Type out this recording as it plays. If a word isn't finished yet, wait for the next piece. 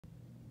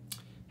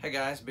Hey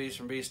guys, Bees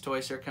from Bees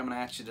Toys here coming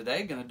at you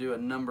today. Going to do a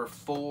number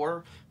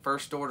 4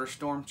 First Order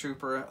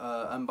Stormtrooper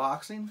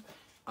unboxing.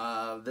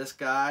 This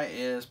guy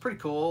is pretty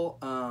cool.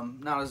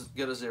 Not as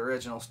good as the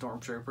original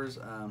Stormtroopers.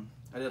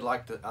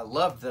 I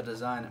loved the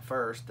design at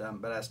first,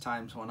 but as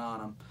times went on,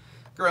 I'm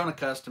grown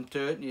accustomed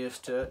to it and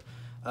used to it.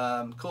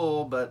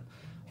 Cool, but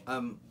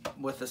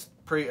with this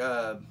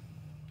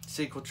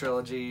sequel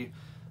trilogy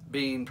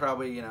being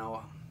probably, you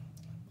know,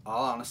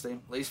 all honesty,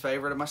 least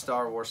favorite of my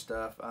Star Wars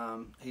stuff.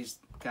 He's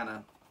kind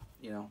of,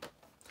 you know,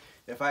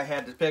 if I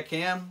had to pick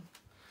him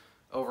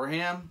over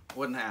him,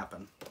 wouldn't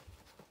happen.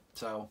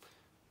 So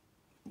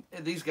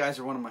these guys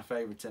are one of my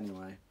favorites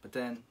anyway. But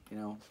then, you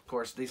know, of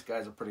course, these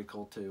guys are pretty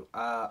cool too.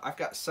 I've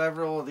got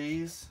several of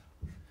these,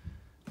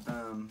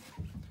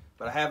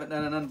 but I haven't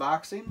done an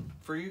unboxing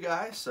for you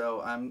guys,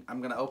 so I'm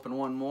gonna open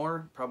one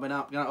more. Probably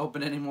not gonna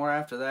open any more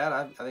after that.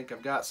 I think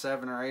I've got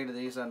 7 or 8 of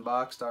these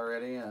unboxed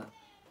already.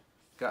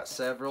 Got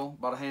several,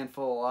 bought a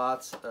handful of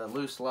lots,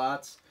 loose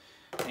lots,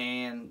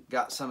 and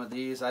got some of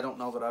these. I don't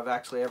know that I've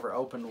actually ever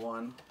opened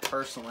one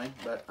personally,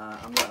 but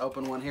I'm going to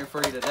open one here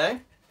for you today.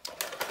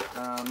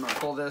 I'm going to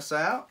pull this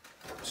out,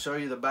 show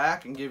you the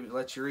back, and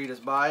let you read his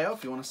bio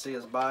if you want to see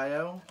his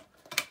bio.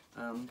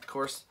 Of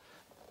course,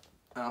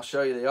 I'll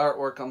show you the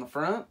artwork on the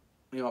front.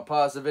 You want to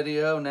pause the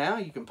video now,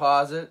 you can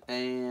pause it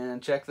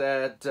and check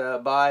that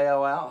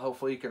bio out.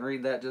 Hopefully you can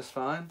read that just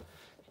fine.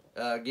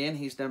 Again,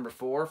 he's number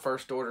 4,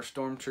 First Order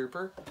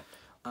Stormtrooper.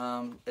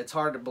 It's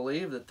hard to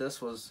believe that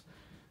this was,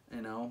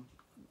 you know,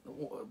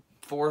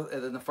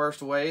 in the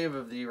first wave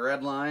of the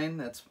Red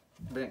Line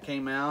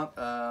came out.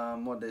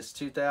 What is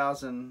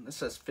 2000? This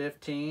says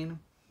 15.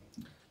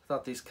 I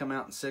thought these come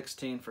out in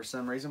 16 for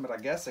some reason, but I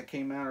guess it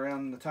came out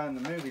around the time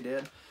the movie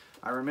did.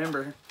 I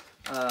remember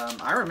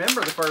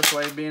the first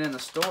wave being in the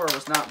store.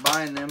 Was not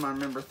buying them. I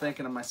remember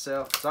thinking to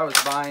myself, because I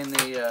was buying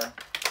the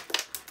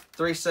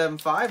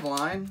 375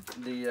 line,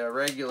 the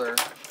regular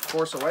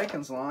Force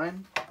Awakens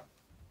line,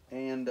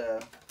 and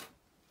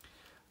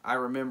I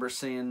remember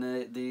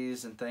seeing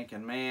these and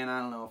thinking, man,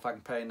 I don't know if I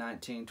can pay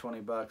 19,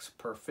 20 bucks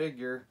per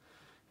figure.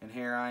 And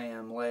here I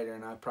am later,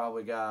 and I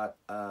probably got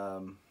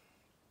I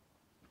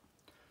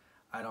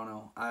don't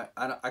know, I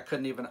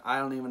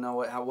don't even know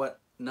what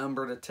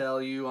number to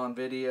tell you on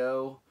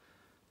video.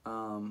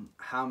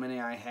 How many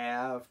I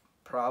have?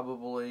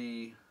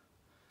 Probably,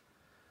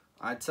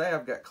 I'd say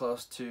I've got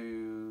close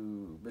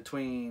to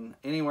between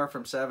anywhere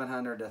from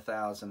 700 to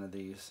 1,000 of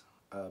these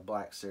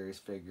Black Series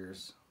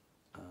figures,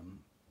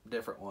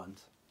 different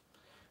ones.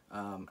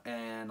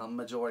 And the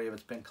majority of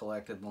it's been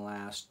collected in the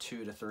last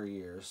 2 to 3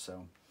 years.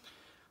 So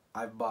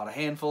I've bought a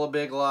handful of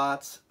big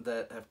lots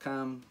that have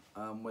come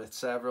with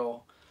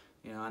several.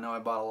 You know, I know I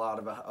bought a lot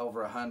of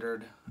over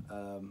 100.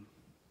 That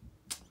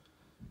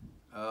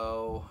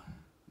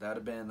would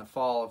have been the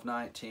fall of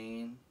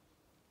 19.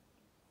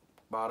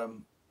 Bought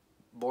them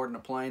boarding a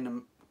plane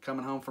and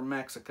coming home from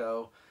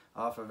Mexico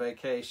off a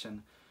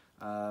vacation.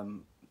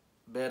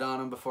 Bid on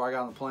them before I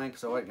got on the plane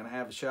because I wasn't going to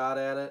have a shot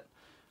at it.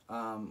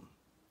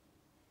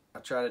 I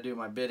tried to do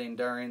my bidding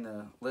during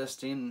the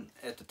listing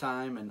at the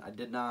time, and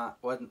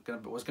was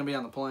going to be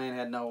on the plane.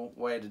 Had no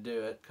way to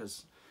do it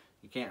because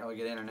you can't really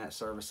get internet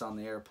service on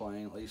the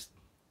airplane. At least,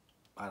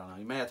 I don't know.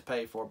 You may have to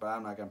pay for it, but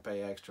I'm not going to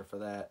pay extra for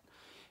that.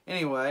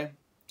 Anyway,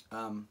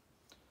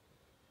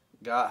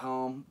 got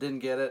home, didn't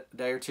get it. A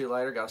day or two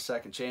later, got a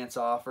second chance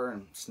offer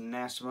and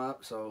snatched them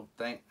up.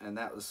 And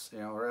that was, you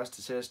know, the rest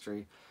is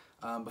history.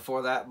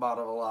 Before that, bought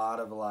a lot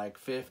of like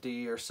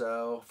 50 or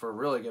so for a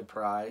really good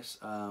price.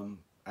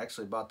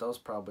 Actually bought those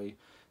probably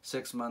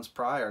 6 months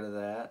prior to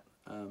that.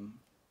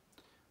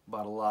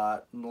 Bought a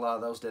lot. A lot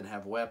of those didn't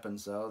have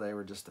weapons though. They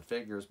were just the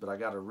figures, but I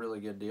got a really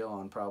good deal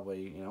on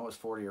probably, you know, it was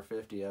 40 or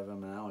 50 of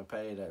them, and I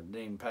didn't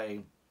even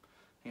pay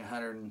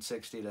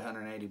 160 to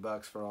 180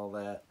 bucks for all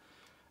that.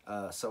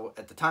 So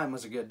at the time it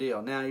was a good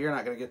deal. Now you're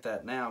not going to get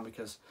that now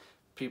because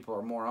people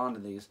are more onto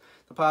these.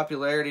 The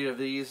popularity of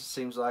these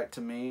seems like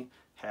to me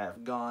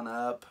have gone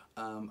up.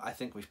 I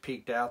think we've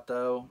peaked out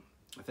though.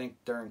 I think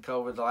during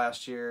COVID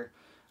last year,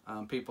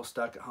 people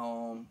stuck at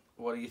home.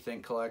 What do you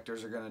think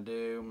collectors are going to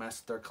do?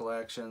 Mess with their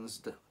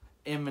collections,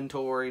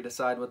 inventory,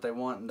 decide what they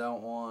want and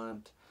don't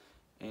want.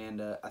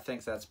 And I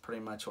think that's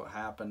pretty much what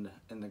happened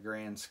in the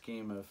grand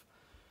scheme of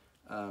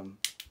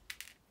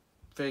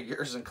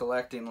figures and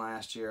collecting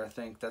last year. I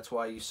think that's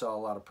why you saw a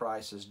lot of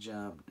prices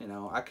jump. You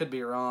know, I could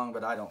be wrong,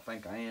 but I don't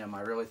think I am.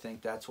 I really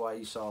think that's why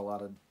you saw a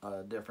lot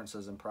of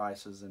differences in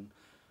prices and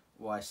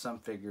why some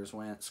figures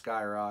went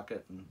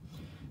skyrocket, and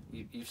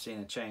you've seen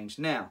a change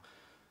now.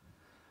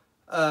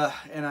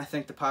 And I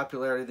think the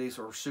popularity of these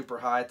were super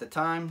high at the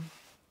time,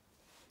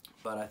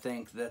 but I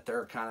think that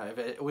they're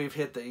we've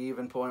hit the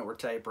even point. We're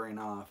tapering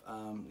off.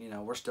 You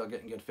know, we're still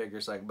getting good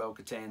figures like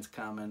Bo-Katan's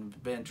coming,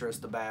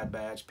 Ventress, the Bad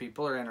Batch.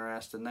 People are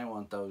interested and they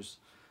want those.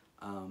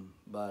 And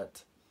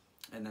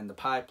then the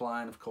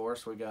pipeline, of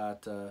course, we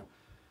got the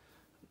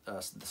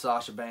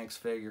Sasha Banks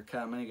figure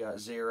coming. You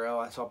got Zero.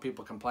 I saw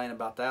people complain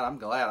about that. I'm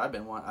glad. I've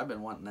been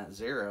wanting that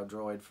Zero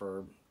droid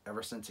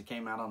ever since he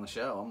came out on the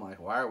show. I'm like,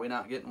 why are we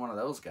not getting one of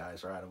those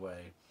guys right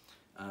away?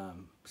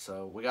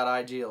 So we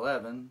got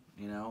IG-11,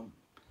 you know,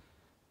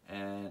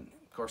 and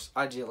of course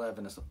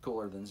IG-11 is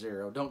cooler than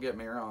 0. Don't get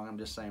me wrong, I'm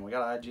just saying we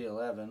got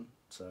IG-11.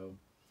 So,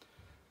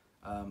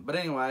 but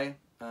anyway,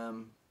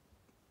 and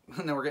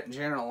then we're getting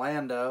General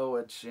Lando,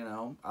 which, you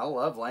know, I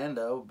love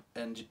Lando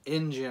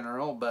in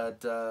general,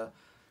 but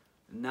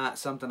not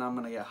something I'm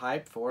going to get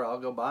hyped for. I'll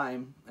go buy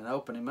him and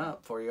open him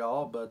up for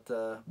y'all, but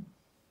that'll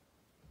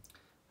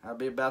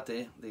be about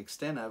the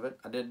extent of it.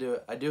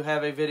 I do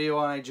have a video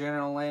on a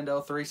General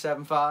Lando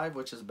 375,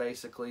 which is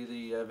basically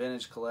the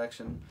vintage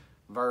collection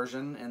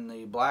version in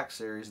the Black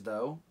Series,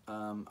 though.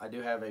 I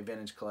do have a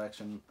vintage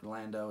collection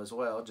Lando as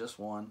well, just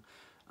one.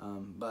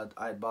 But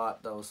I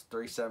bought those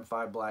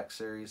 375 Black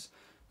Series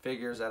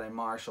figures at a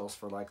Marshall's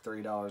for like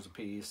 $3 a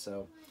piece,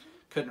 so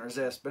couldn't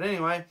resist. But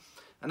anyway,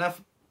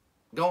 enough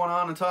going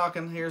on and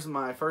talking. Here's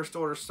my First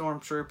Order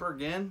Stormtrooper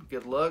again.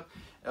 Good look.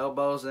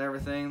 Elbows and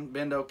everything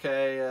bend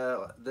okay.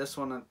 This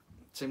one, it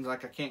seems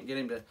like I can't get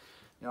him to,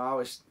 you know, I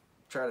always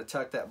try to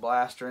tuck that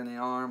blaster in the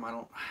arm. I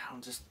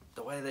don't just,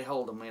 the way they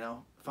hold them, you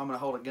know. If I'm going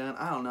to hold a gun,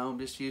 I don't know. I'm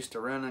just used to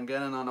running and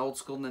gunning on old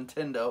school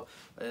Nintendo.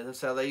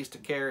 That's how they used to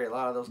carry. A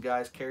lot of those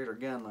guys carried their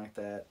gun like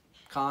that.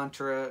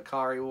 Contra,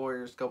 Kari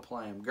Warriors, go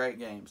play them. Great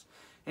games.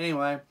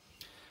 Anyway,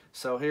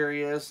 so here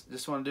he is.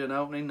 Just want to do an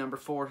opening. Number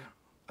 4.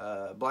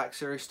 Black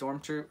Series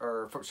Stormtrooper,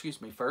 or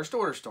excuse me, First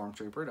Order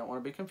Stormtrooper. Don't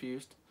want to be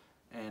confused.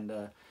 And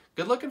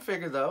good looking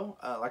figure though.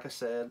 Like I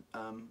said,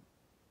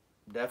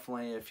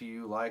 definitely if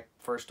you like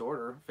First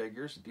Order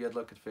figures, good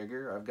looking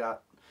figure. I've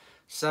got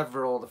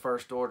several of the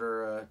First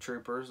Order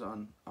troopers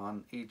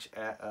on each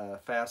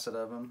facet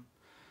of them,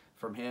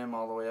 from him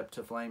all the way up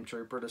to Flame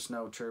Trooper to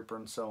Snow Trooper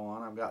and so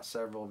on. I've got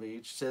several of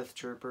each. Sith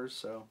Troopers.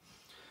 So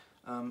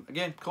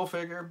again, cool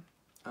figure.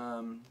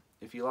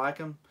 If you like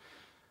them.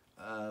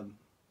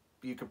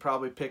 You could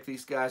probably pick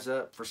these guys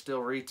up for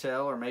still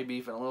retail, or maybe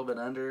even a little bit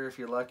under if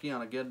you're lucky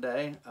on a good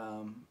day.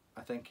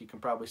 I think you can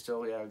probably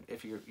still, yeah,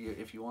 if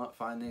you want,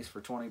 find these for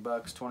 20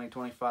 bucks, 20,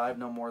 25,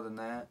 no more than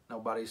that.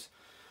 Nobody's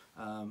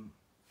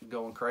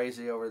going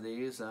crazy over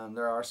these.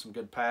 There are some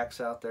good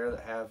packs out there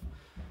that have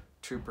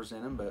troopers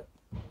in them, but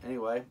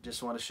anyway,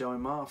 just want to show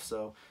him off.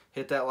 So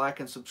hit that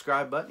like and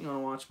subscribe button. You want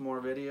to watch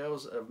more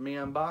videos of me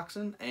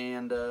unboxing,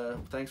 and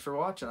thanks for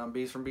watching. I'm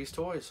Bees from Beast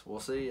Toys.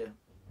 We'll see you.